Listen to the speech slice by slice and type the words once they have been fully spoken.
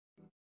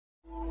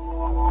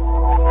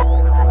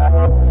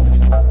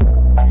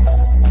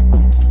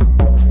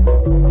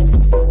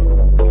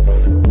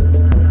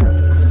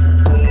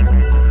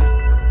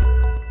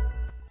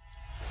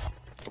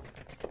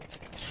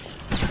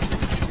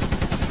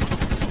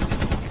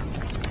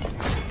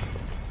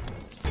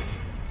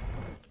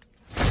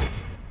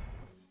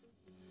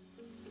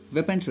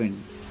weapon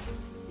training.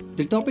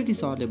 The topic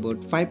is all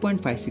about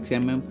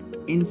 5.56mm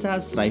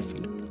INSAS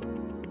rifle.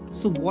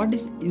 So what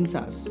is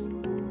INSAS?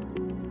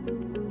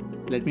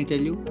 Let me tell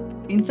you,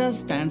 INSAS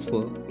stands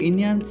for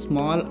Indian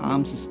Small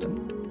Arms System.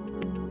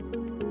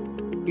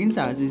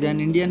 INSAS is an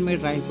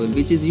Indian-made rifle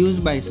which is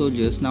used by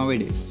soldiers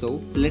nowadays. So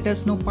let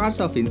us know parts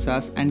of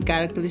INSAS and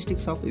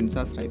characteristics of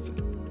INSAS rifle.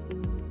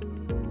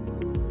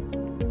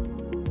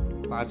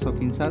 Parts of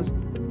INSAS.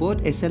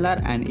 Both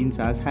SLR and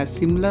INSAS has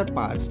similar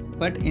parts,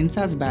 but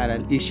INSAS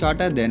barrel is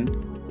shorter than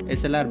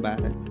SLR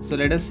barrel. So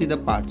let us see the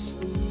parts.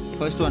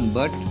 First one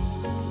butt,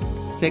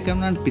 second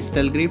one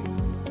pistol grip,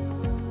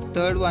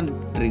 third one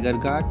trigger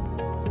guard,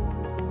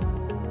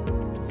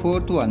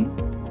 fourth one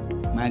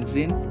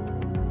magazine,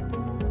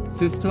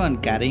 fifth one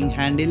carrying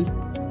handle,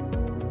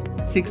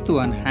 sixth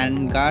one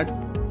hand guard,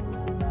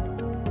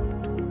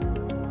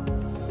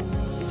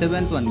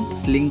 seventh one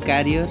sling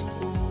carrier,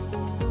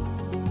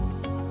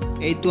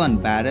 eighth one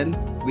barrel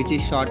which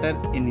is shorter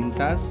in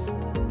INSAS,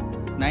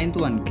 ninth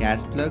one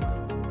gas plug,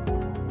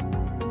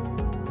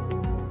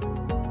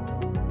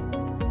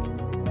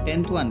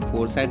 10th one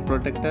four-side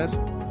protector,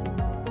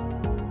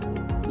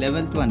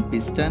 11th one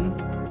piston,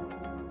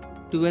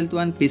 12th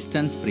one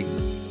piston spring.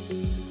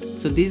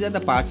 So these are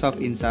the parts of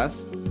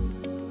INSAS.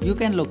 You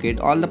can locate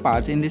all the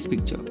parts in this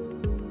picture.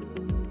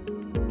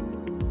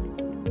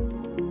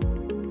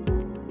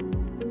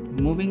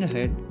 Moving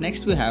ahead,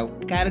 next we have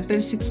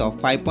characteristics of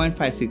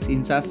 5.56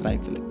 INSAS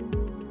rifle.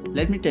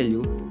 Let me tell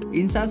you,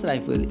 INSAS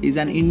rifle is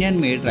an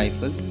Indian-made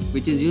rifle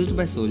which is used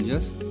by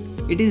soldiers.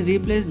 It is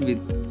replaced with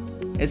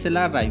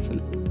SLR rifle.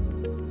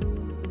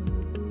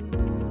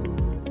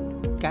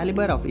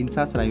 Caliber of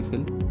INSAS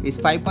rifle is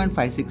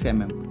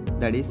 5.56mm,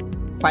 that is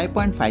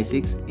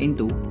 5.56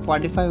 into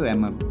 45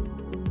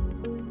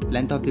 mm.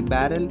 Length of the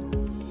barrel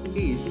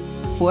is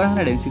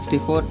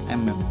 464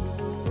 mm.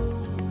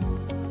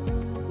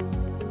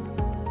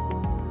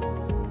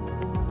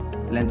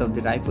 Length of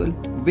the rifle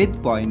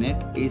with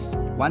bayonet is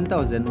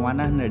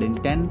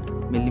 1110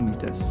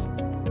 mm.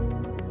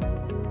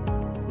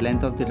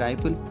 Length of the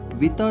rifle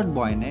without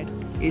bayonet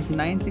is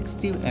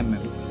 960 mm.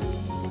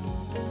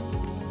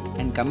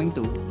 And coming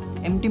to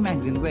empty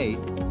magazine weight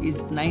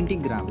is 90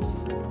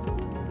 grams.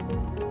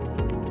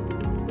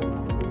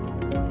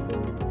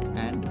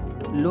 And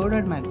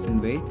loaded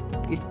magazine weight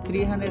is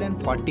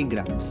 340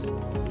 grams.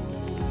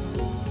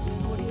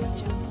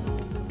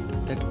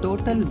 The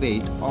total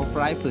weight of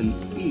rifle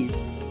is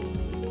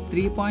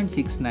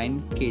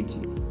 3.69 kg.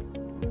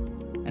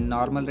 And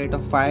normal rate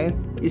of fire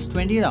is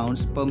 20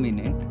 rounds per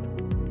minute.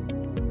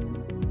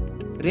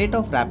 Rate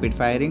of rapid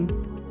firing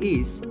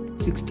is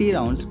 60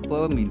 rounds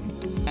per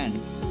minute. And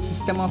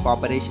system of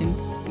operation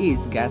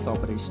is gas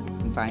operation.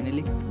 And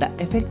finally, the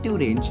effective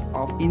range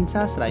of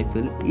INSAS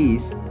rifle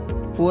is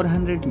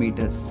 400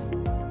 meters.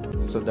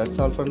 So that's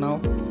all for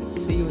now.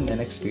 See you in the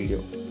next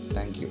video.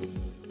 Thank you.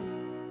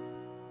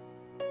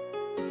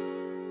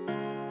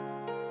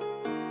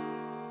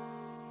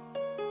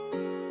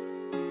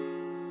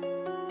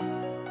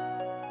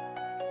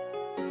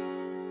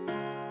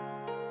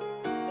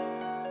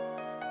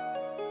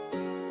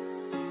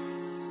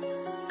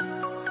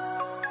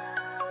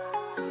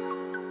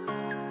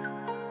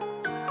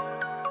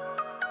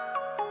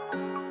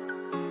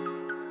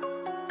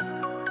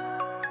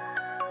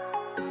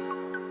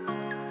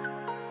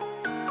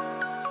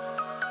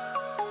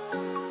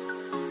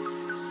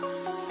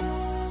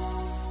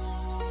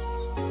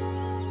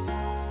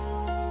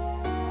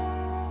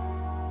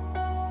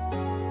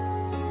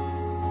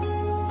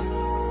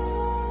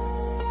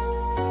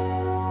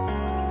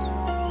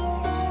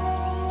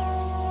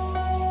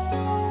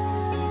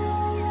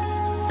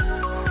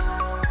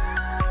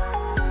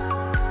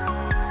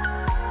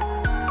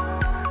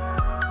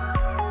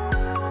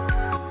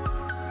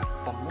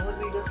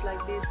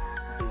 Like this,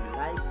 do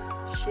like,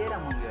 share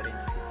among your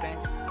NCC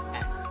friends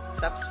and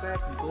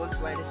subscribe Goals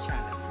Wireless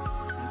channel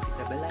and hit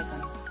the bell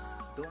icon.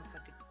 Don't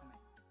forget